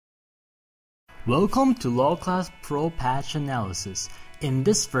Welcome to LolClass Pro Patch Analysis. In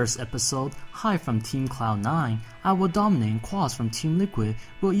this first episode, Hi from Team Cloud9, I will dominate and Quas from Team Liquid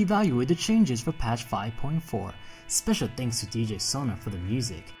will evaluate the changes for patch 5.4. Special thanks to DJ Sonar for the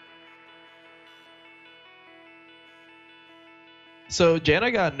music. So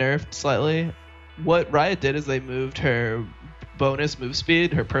Janna got nerfed slightly. What Riot did is they moved her bonus move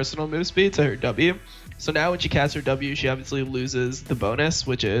speed, her personal move speed, to her W. So now when she casts her W, she obviously loses the bonus,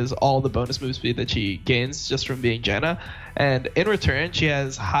 which is all the bonus move speed that she gains just from being Janna. And in return, she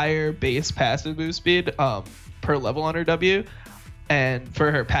has higher base passive move speed per level on her W. And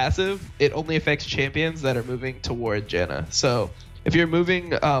for her passive, it only affects champions that are moving toward Janna. So if you're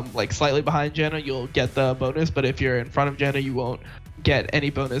moving like slightly behind Janna, you'll get the bonus. But if you're in front of Janna, you won't get any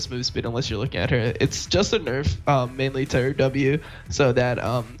bonus move speed unless you're looking at her. It's just a nerf mainly to her W, so that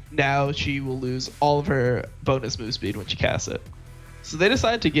now she will lose all of her bonus move speed when she casts it. So they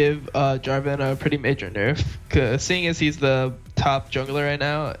decided to give Jarvan a pretty major nerf, seeing as he's the top jungler right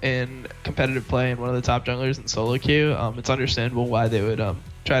now in competitive play and one of the top junglers in solo queue. It's understandable why they would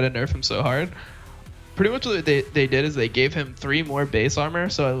try to nerf him so hard. Pretty much what they did is they gave him 3 more base armor.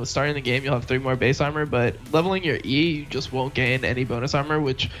 So starting the game, you'll have 3 more base armor, but leveling your E, you just won't gain any bonus armor,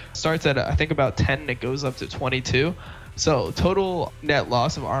 which starts at I think about 10 and it goes up to 22. So total net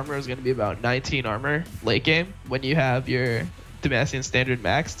loss of armor is going to be about 19 armor late game when you have your Demacian standard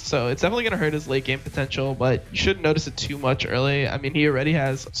maxed. So it's definitely going to hurt his late game potential, but you shouldn't notice it too much early. I mean, he already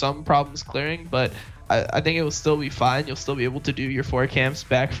has some problems clearing, but I think it will still be fine. You'll still be able to do your 4 camps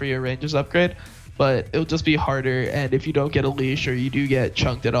back for your Rangers upgrade. But it'll just be harder, and if you don't get a leash or you do get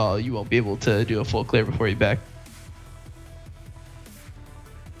chunked at all, you won't be able to do a full clear before you back.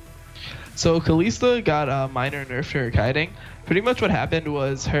 So Kalista got a minor nerf to her kiting. Pretty much what happened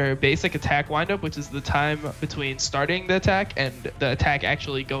was her basic attack windup, which is the time between starting the attack and the attack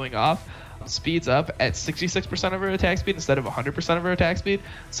actually going off, speeds up at 66% of her attack speed instead of 100% of her attack speed.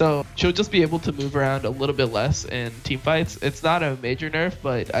 So she'll just be able to move around a little bit less in team fights. It's not a major nerf,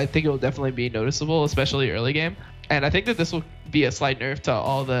 but I think it will definitely be noticeable, especially early game. And I think that this will be a slight nerf to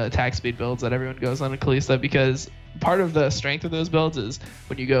all the attack speed builds that everyone goes on in Kalista, because part of the strength of those builds is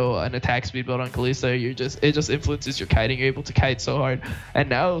when you go an attack speed build on Kalista, it just influences your kiting. You're able to kite so hard, and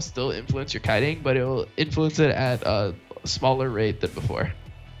now it'll still influence your kiting, but it will influence it at a smaller rate than before.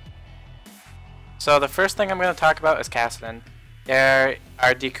 So the first thing I'm going to talk about is Kassadin. They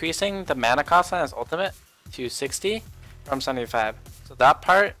are decreasing the mana cost on his ultimate to 60 from 75. So that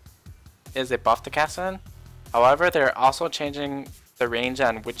part is a buff to Kassadin. However, they're also changing the range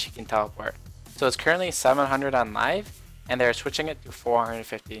on which he can teleport. So it's currently 700 on live, and they're switching it to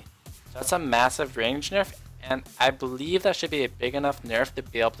 450. So that's a massive range nerf, and I believe that should be a big enough nerf to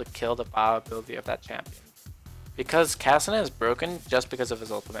be able to kill the viability of that champion. Because Kassadin is broken just because of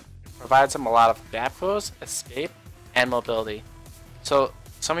his ultimate. Provides him a lot of gap close, escape, and mobility. So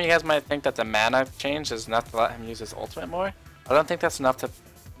some of you guys might think that the mana change is enough to let him use his ultimate more. I don't think that's enough to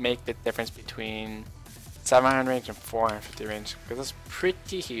make the difference between 700 range and 450 range, because it's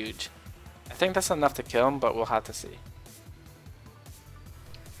pretty huge. I think that's enough to kill him, but we'll have to see.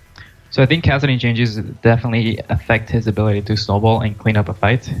 So I think Kassadin changes definitely affect his ability to snowball and clean up a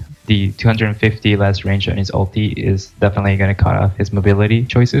fight. The 250 less range on his ulti is definitely going to cut off his mobility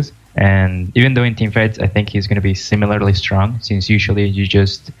choices. And even though in teamfights, I think he's going to be similarly strong, since usually you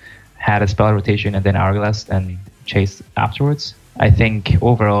just had a spell rotation and then hourglass and chase afterwards. I think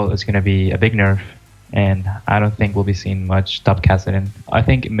overall it's going to be a big nerf, and I don't think we'll be seeing much top Kassadin. I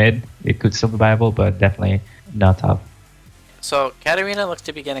think mid, it could still be viable, but definitely not top. So Katarina looks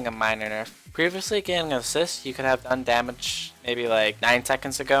to be getting a minor nerf. Previously getting an assist, you could have done damage maybe like 9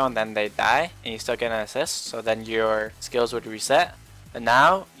 seconds ago and then they die and you still get an assist, so then your skills would reset. But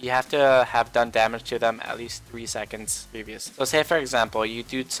now you have to have done damage to them at least 3 seconds previous. So say for example, you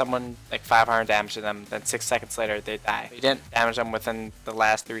do someone like 500 damage to them, then 6 seconds later they die. You didn't damage them within the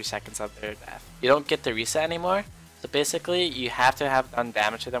last 3 seconds of their death. You don't get the reset anymore. So basically you have to have done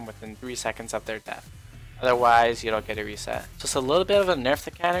damage to them within 3 seconds of their death. Otherwise, you don't get a reset. So it's a little bit of a nerf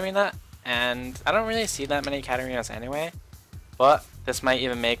to Katarina, and I don't really see that many Katarinas anyway, but this might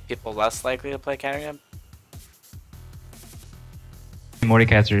even make people less likely to play Katarina.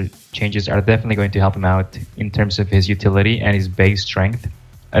 Mordekaiser changes are definitely going to help him out in terms of his utility and his base strength.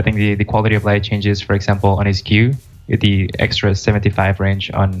 I think the quality of light changes, for example, on his Q, the extra 75 range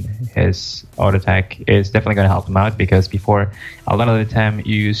on his auto attack is definitely going to help him out, because before, a lot of the time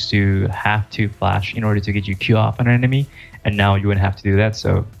you used to have to flash in order to get your Q off on an enemy, and now you wouldn't have to do that.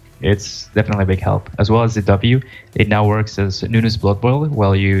 So it's definitely a big help. As well as the W, it now works as Nunu's Blood Boil,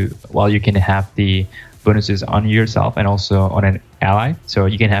 while you can have the bonuses on yourself and also on an ally. So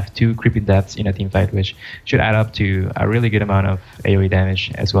you can have 2 creepy deaths in a team fight, which should add up to a really good amount of AoE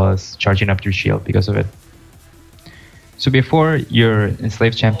damage, as well as charging up your shield because of it. So before, your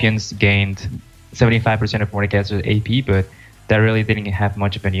enslaved champions gained 75% of Mordekaiser's AP, but that really didn't have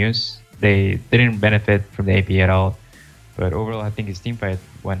much of an use. They didn't benefit from the AP at all. But overall, I think his team fight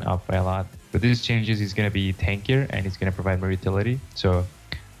went up by a lot. With these changes, he's going to be tankier and he's going to provide more utility. So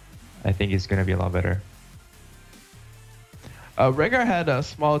I think it's going to be a lot better. Rengar had a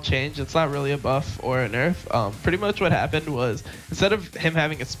small change. It's not really a buff or a nerf. Pretty much what happened was, instead of him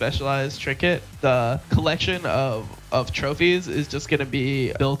having a specialized trinket, the collection of trophies is just going to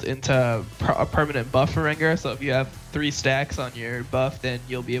be built into a permanent buff for Rengar. So if you have 3 stacks on your buff, then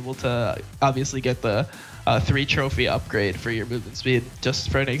you'll be able to obviously get the 3 trophy upgrade for your movement speed, just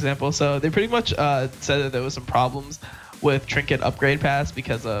for an example. So they pretty much said that there was some problems with trinket upgrade pass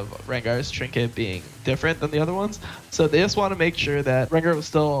because of Rengar's trinket being different than the other ones. So they just want to make sure that Rengar will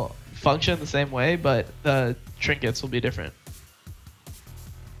still function the same way, but the trinkets will be different.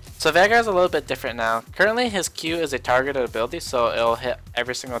 So Veigar's a little bit different now. Currently his Q is a targeted ability, so it'll hit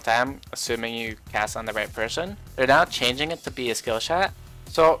every single time, assuming you cast on the right person. They're now changing it to be a skill shot.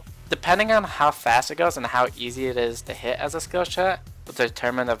 So depending on how fast it goes and how easy it is to hit as a skill shot, will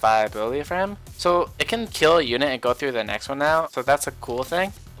determine the viability for him. So it can kill a unit and go through the next one now, so that's a cool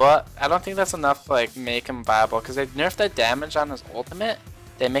thing. But I don't think that's enough to like make him viable, because they nerfed the damage on his ultimate.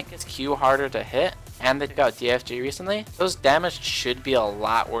 They make his Q harder to hit, and they took out DFG recently. Those damage should be a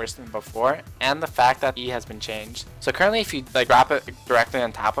lot worse than before, and the fact that E has been changed. So currently if you like drop it directly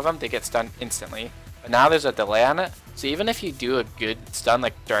on top of them, they get stunned instantly. But now there's a delay on it, so even if you do a good stun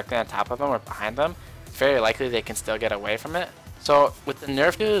like directly on top of them or behind them, it's very likely they can still get away from it. So with the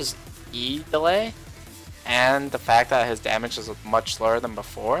nerf to his E delay, and the fact that his damage is much slower than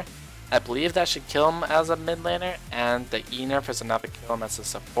before, I believe that should kill him as a mid laner, and the E nerf is enough to kill him as a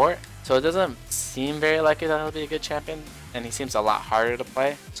support. So it doesn't seem very likely that he'll be a good champion, and he seems a lot harder to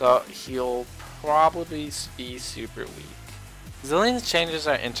play, so he'll probably be super weak. Zillion's changes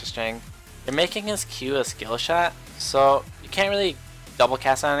are interesting. You're making his Q a skill shot, so you can't really double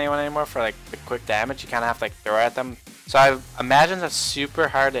cast on anyone anymore for like the quick damage. You kind of have to like throw at them. So I imagine that's super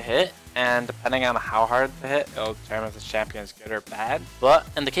hard to hit, and depending on how hard to hit, it'll determine if the champion is good or bad. But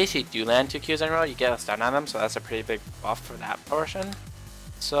in the case you do land 2 Qs in a row, you get a stun on them, so that's a pretty big buff for that portion.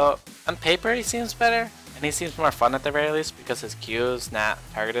 So on paper he seems better, and he seems more fun at the very least, because his Q is not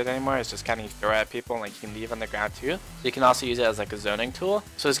targeted anymore. It's just kind of you throw at people and like you can leave on the ground too. So you can also use it as like a zoning tool.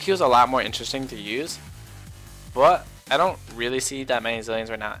 So his Q is a lot more interesting to use. But I don't really see that many Zillions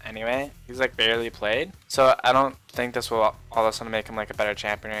right now anyway. He's like barely played. So I don't think this will all of a sudden make him like a better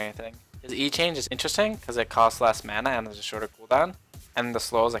champion or anything. His E change is interesting because it costs less mana and there's a shorter cooldown. And the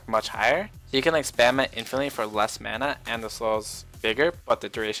slow is like much higher. So you can like spam it infinitely for less mana, and the slow is bigger, but the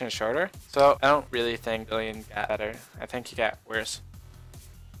duration is shorter. So I don't really think Zillion got better. I think he got worse.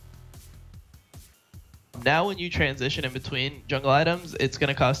 Now when you transition in between jungle items, it's going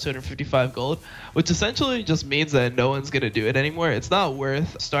to cost 255 gold, which essentially just means that no one's going to do it anymore. It's not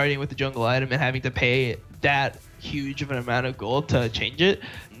worth starting with the jungle item and having to pay that huge of an amount of gold to change it.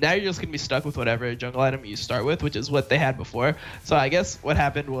 Now you're just going to be stuck with whatever jungle item you start with, which is what they had before. So I guess what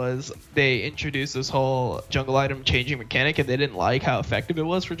happened was they introduced this whole jungle item changing mechanic, and they didn't like how effective it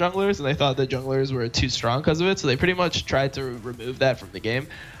was for junglers, and they thought the junglers were too strong because of it. So they pretty much tried to remove that from the game,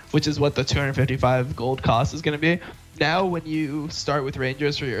 which is what the 255 gold cost is going to be. Now when you start with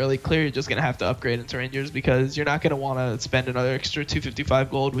Rangers for your early clear, you're just going to have to upgrade into Rangers, because you're not going to want to spend another extra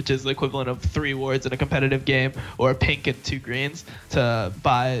 255 gold, which is the equivalent of 3 wards in a competitive game, or a pink and 2 greens, to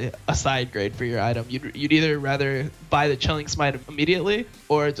buy a side grade for your item. You'd either rather buy the Chilling Smite immediately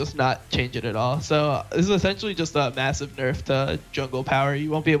or just not change it at all. So this is essentially just a massive nerf to jungle power. You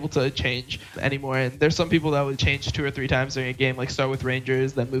won't be able to change anymore, and there's some people that would change 2 or 3 times during a game, like start with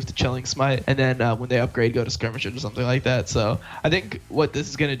Rangers, then move to Chilling Smite, and then when they upgrade, go to Skirmishers or something like that. So I think what this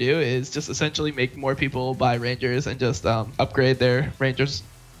is going to do is just essentially make more people buy Rangers and just upgrade their Rangers.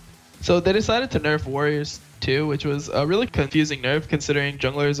 So they decided to nerf Warriors too, which was a really confusing nerf considering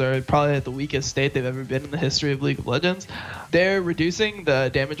junglers are probably at the weakest state they've ever been in the history of League of Legends. They're reducing the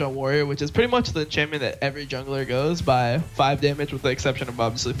damage on Warrior, which is pretty much the enchantment that every jungler goes, by 5 damage, with the exception of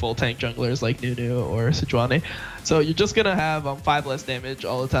obviously full tank junglers like Nunu or Sejuani. So you're just going to have 5 less damage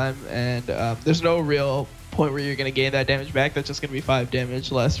all the time, and there's no real point where you're going to gain that damage back. That's just going to be 5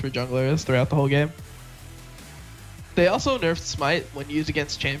 damage less for junglers throughout the whole game. They also nerfed Smite when used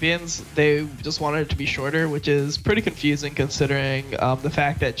against champions. They just wanted it to be shorter, which is pretty confusing considering the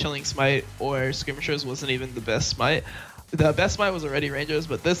fact that Chilling Smite or Skirmishers wasn't even the best Smite. The best smite was already Rangers,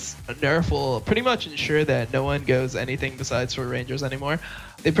 but this nerf will pretty much ensure that no one goes anything besides for Rangers anymore.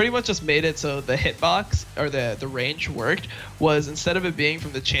 They pretty much just made it so the hitbox, or the range worked, was instead of it being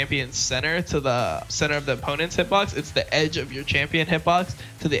from the champion's center to the center of the opponent's hitbox, it's the edge of your champion hitbox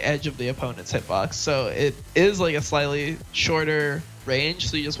to the edge of the opponent's hitbox. So it is like a slightly shorter range,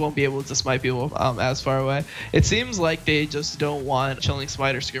 so you just won't be able to smite people as far away. It seems like they just don't want chilling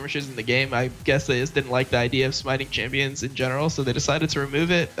smite or skirmishers in the game. I guess they just didn't like the idea of smiting champions in general, so they decided to remove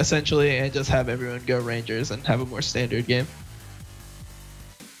it essentially and just have everyone go Rangers and have a more standard game.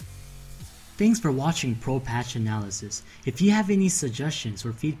 Thanks for watching Pro Patch Analysis. If you have any suggestions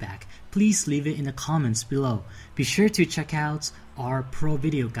or feedback, please leave it in the comments below. Be sure to check out our pro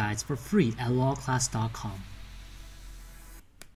video guides for free at LolClass.com.